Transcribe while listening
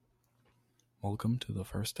Welcome to the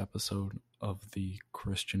first episode of the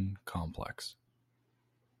Christian Complex.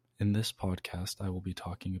 In this podcast, I will be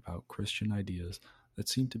talking about Christian ideas that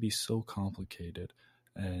seem to be so complicated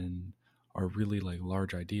and are really like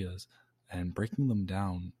large ideas, and breaking them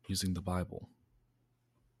down using the Bible.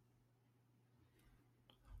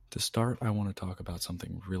 To start, I want to talk about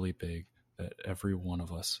something really big that every one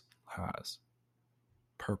of us has: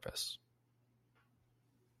 purpose.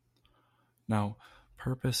 Now,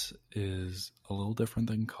 purpose is a little different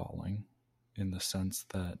than calling in the sense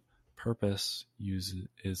that purpose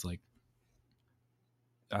is like,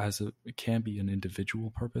 it can be an individual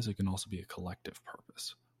purpose, it can also be a collective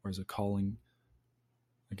purpose. Whereas a calling,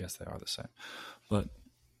 I guess they are the same. But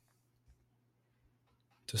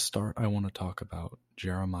to start, I want to talk about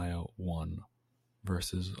Jeremiah 1,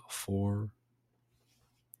 verses 4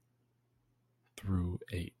 through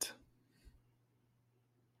 8.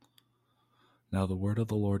 Now the word of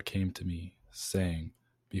the Lord came to me, saying,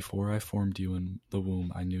 Before I formed you in the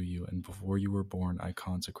womb, I knew you, and before you were born, I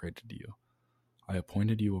consecrated you. I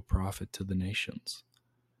appointed you a prophet to the nations.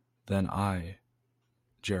 Then I,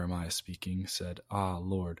 Jeremiah speaking, said, Ah,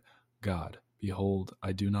 Lord God, behold,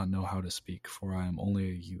 I do not know how to speak, for I am only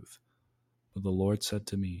a youth. But the Lord said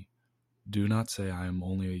to me, Do not say I am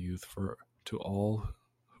only a youth, for to all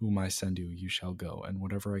whom I send you, you shall go, and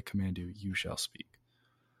whatever I command you, you shall speak.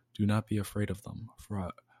 Do not be afraid of them,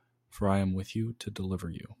 for I am with you to deliver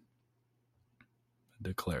you,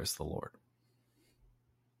 declares the Lord.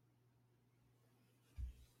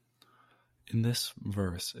 In this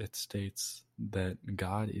verse, it states that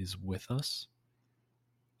God is with us,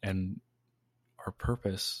 and our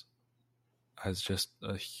purpose as just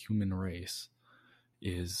a human race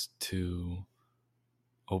is to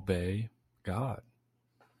obey God.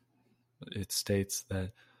 It states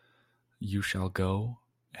that you shall go,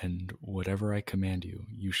 and whatever I command you,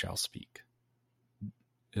 you shall speak.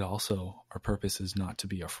 It also, our purpose is not to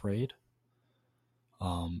be afraid.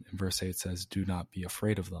 In verse 8 it says, Do not be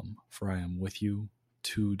afraid of them, for I am with you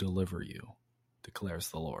to deliver you, declares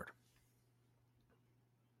the Lord.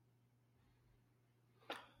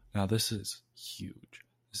 Now this is huge.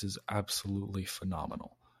 This is absolutely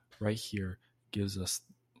phenomenal. Right here gives us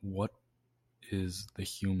what is the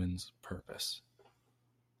human's purpose: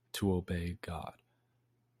 to obey God.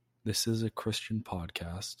 This is a Christian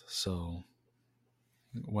podcast, so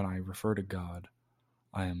when I refer to God,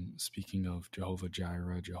 I am speaking of Jehovah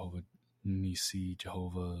Jireh, Jehovah Nisi,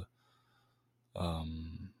 Jehovah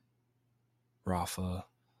Rapha,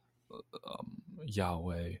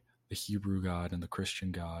 Yahweh, the Hebrew God and the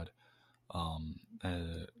Christian God,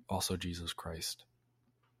 also Jesus Christ.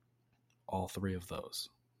 All three of those.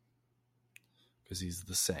 Because he's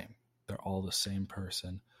the same. They're all the same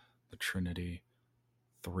person, the Trinity,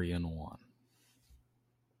 3 in 1.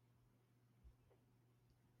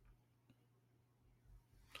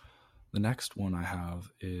 The next one I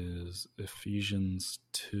have is Ephesians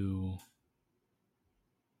 2,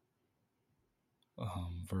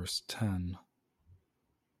 verse 10,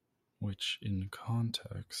 which in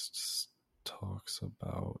context talks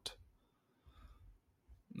about,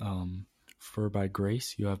 for by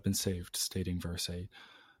grace you have been saved, stating verse 8,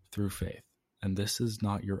 through faith. And this is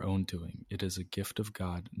not your own doing. It is a gift of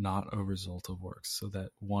God, not a result of works, so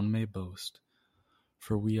that one may boast.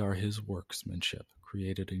 For we are his workmanship,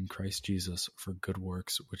 created in Christ Jesus for good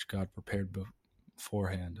works, which God prepared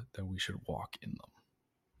beforehand that we should walk in them.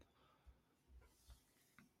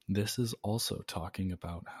 This is also talking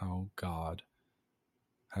about how God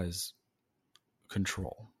has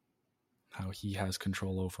control, how he has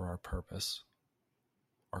control over our purpose,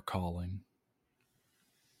 our calling.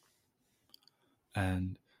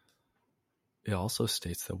 And it also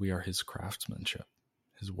states that we are his craftsmanship,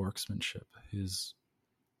 his workmanship, his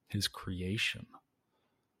creation.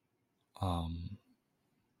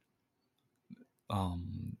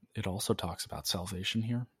 It also talks about salvation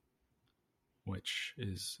here, which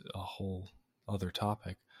is a whole other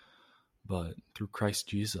topic. But through Christ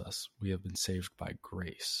Jesus, we have been saved by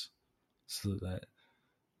grace, so that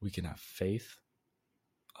we can have faith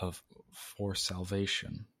for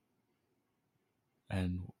salvation.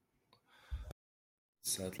 And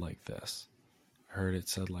said like this. I heard it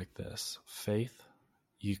said like this: faith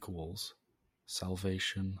equals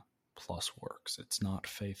salvation plus works. It's not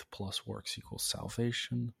faith plus works equals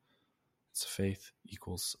salvation. It's faith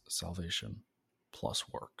equals salvation plus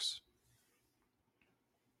works.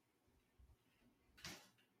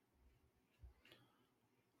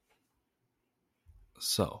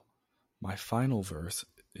 So, my final verse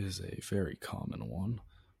is a very common one.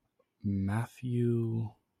 Matthew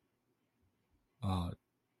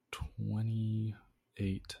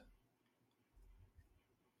 28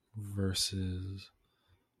 verses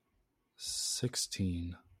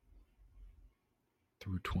 16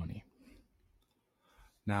 through 20.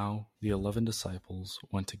 Now the 11 disciples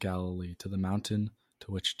went to Galilee, to the mountain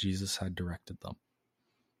to which Jesus had directed them.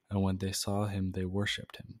 And when they saw him, they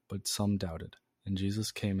worshipped him, but some doubted. And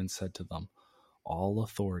Jesus came and said to them, "All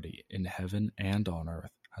authority in heaven and on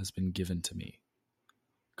earth has been given to me.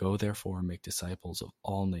 Go therefore and make disciples of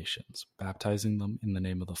all nations, baptizing them in the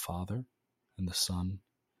name of the Father, and the Son,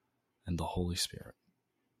 and the Holy Spirit,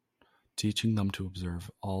 teaching them to observe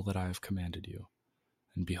all that I have commanded you.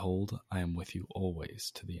 And behold, I am with you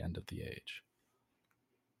always to the end of the age."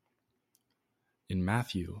 In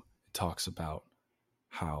Matthew, it talks about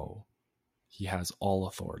how he has all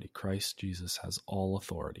authority. Christ Jesus has all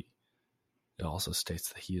authority. It also states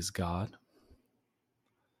that he is God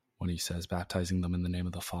when he says, baptizing them in the name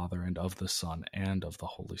of the Father and of the Son and of the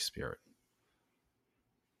Holy Spirit,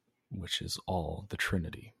 which is all the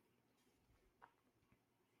Trinity.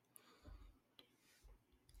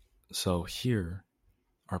 So here,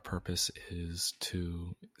 our purpose is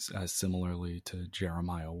to, as similarly to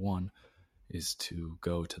Jeremiah 1, is to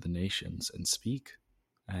go to the nations and speak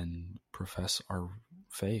and profess our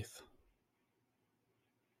faith.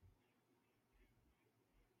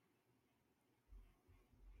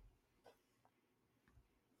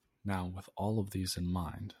 Now, with all of these in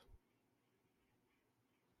mind,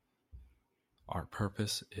 our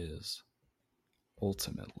purpose is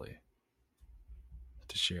ultimately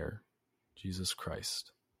to share Jesus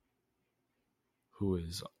Christ, who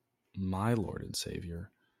is my Lord and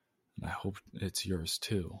Savior, and I hope it's yours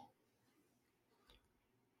too.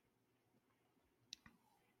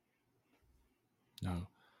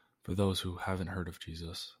 Now, for those who haven't heard of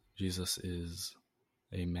Jesus, Jesus is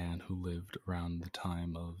a man who lived around the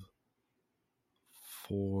time of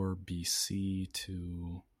 4 BC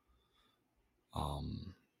to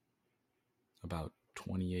about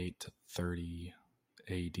 28 to 30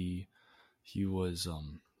 AD. He was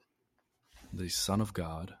the Son of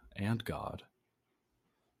God and God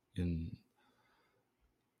in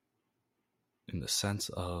the sense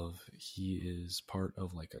of he is part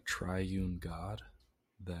of like a triune God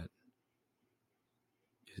that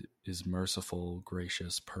is merciful,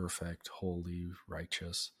 gracious, perfect, holy,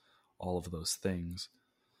 righteous, all of those things.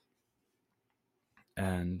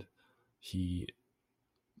 And he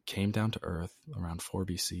came down to earth around 4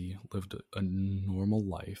 BC, lived a normal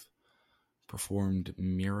life, performed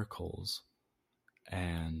miracles,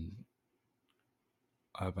 and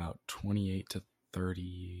about 28 to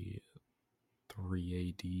 33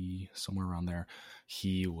 AD, somewhere around there,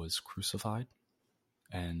 he was crucified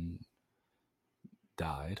and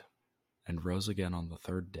died and rose again on the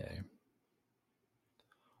third day.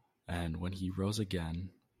 And when he rose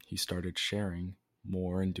again, he started sharing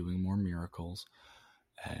more and doing more miracles,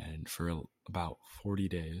 and for about 40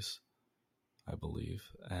 days, I believe,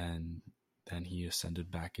 and then he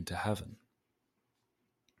ascended back into heaven.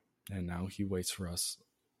 And now he waits for us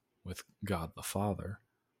with God the Father,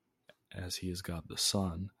 as he is God the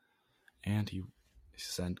Son, and he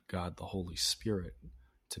sent God the Holy Spirit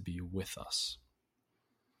to be with us.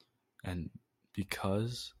 And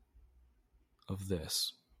because of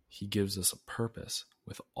this, he gives us a purpose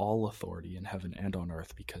with all authority in heaven and on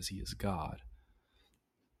earth, because he is God,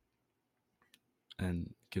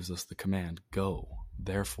 and gives us the command, "Go,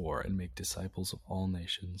 therefore, and make disciples of all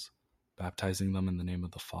nations, baptizing them in the name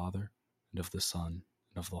of the Father, and of the Son,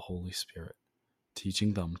 and of the Holy Spirit,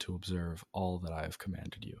 teaching them to observe all that I have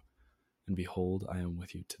commanded you. And behold, I am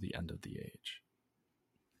with you to the end of the age."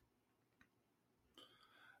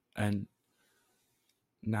 And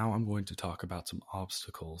now I'm going to talk about some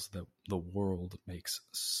obstacles that the world makes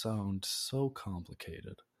sound so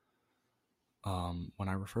complicated. When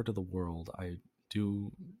I refer to the world, I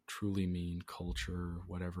do truly mean culture,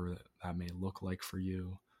 whatever that may look like for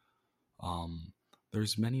you.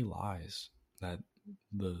 There's many lies that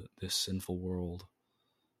this sinful world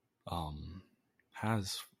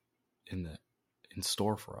has in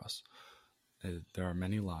store for us. There are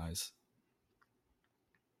many lies,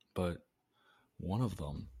 but one of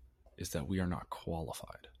them is that we are not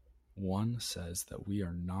qualified. One says that we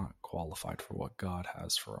are not qualified for what God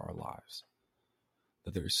has for our lives,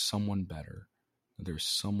 that there's someone better, that there's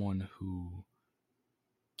someone who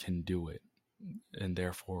can do it, and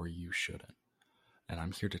therefore you shouldn't. And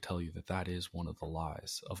I'm here to tell you that that is one of the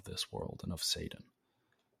lies of this world and of Satan.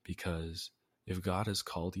 Because if God has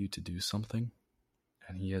called you to do something,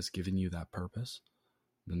 and he has given you that purpose,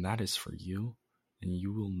 then that is for you, and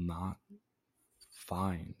you will not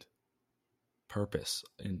find purpose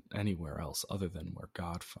in anywhere else other than where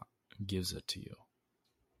God gives it to you.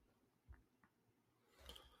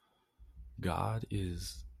 God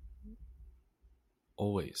is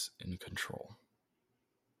always in control.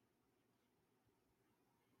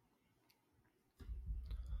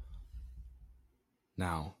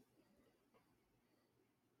 Now,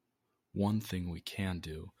 one thing we can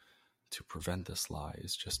do to prevent this lie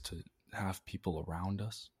is just to have people around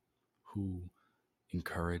us who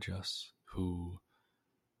encourage us, who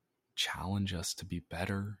challenge us to be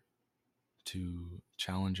better, to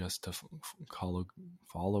challenge us to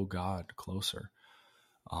follow God closer.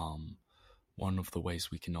 One of the ways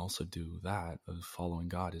we can also do that of following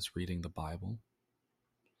God is reading the Bible.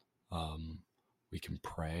 We can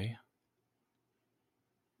pray.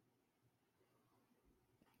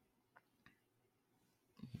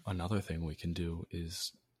 Another thing we can do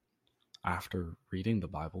is, after reading the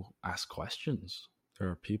Bible, ask questions. There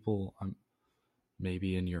are people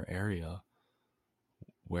maybe in your area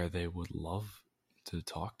where they would love to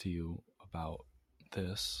talk to you about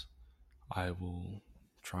this. I will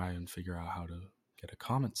try and figure out how to get a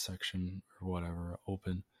comment section or whatever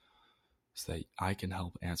open so that I can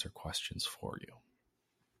help answer questions for you.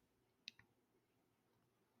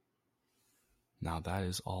 Now that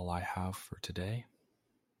is all I have for today.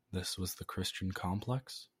 This was the Christian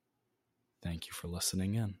Complex. Thank you for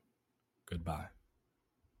listening in. Goodbye,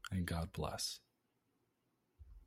 and God bless.